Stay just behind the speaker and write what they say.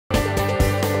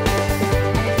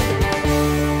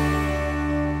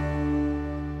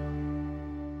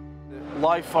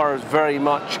Livefire is very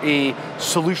much a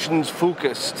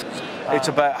solutions-focused. It's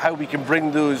about how we can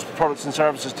bring those products and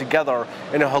services together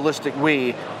in a holistic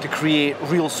way to create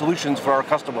real solutions for our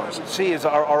customers. See, is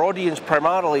our audience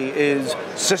primarily is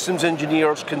systems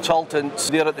engineers, consultants.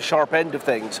 They're at the sharp end of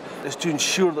things. It's to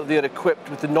ensure that they're equipped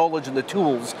with the knowledge and the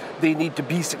tools they need to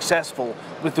be successful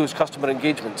with those customer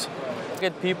engagements.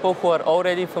 Get people who are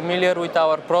already familiar with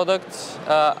our products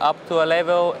up to a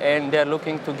level, and they're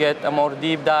looking to get a more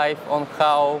deep dive on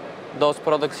how those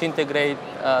products integrate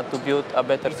to build a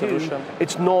better solution.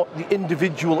 It's not the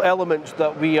individual elements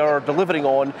that we are delivering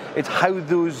on, it's how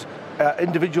those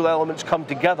individual elements come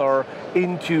together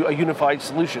into a unified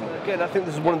solution. Again, I think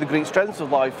this is one of the great strengths of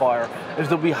Livefire, is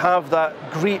that we have that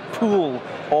great pool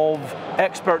of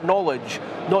expert knowledge,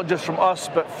 not just from us,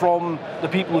 but from the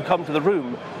people who come to the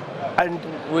room. And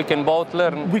we can both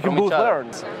learn.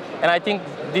 And I think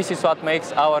this is what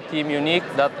makes our team unique,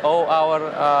 that all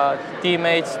our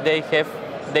teammates, they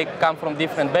come from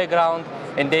different backgrounds,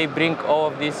 and they bring all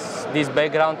of this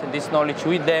background and this knowledge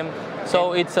with them.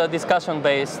 So it's a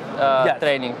discussion-based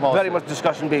training. Mostly. Very much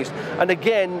discussion-based. And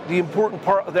again, the important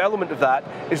part of the element of that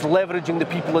is leveraging the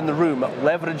people in the room,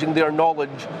 leveraging their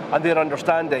knowledge and their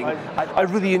understanding. I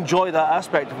really enjoy that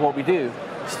aspect of what we do.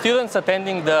 Students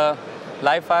attending the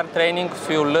Livefire trainings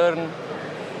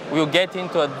will get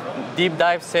into a deep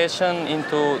dive session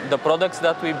into the products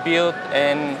that we build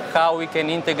and how we can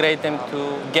integrate them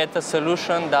to get a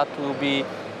solution that will be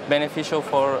beneficial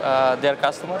for their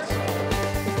customers.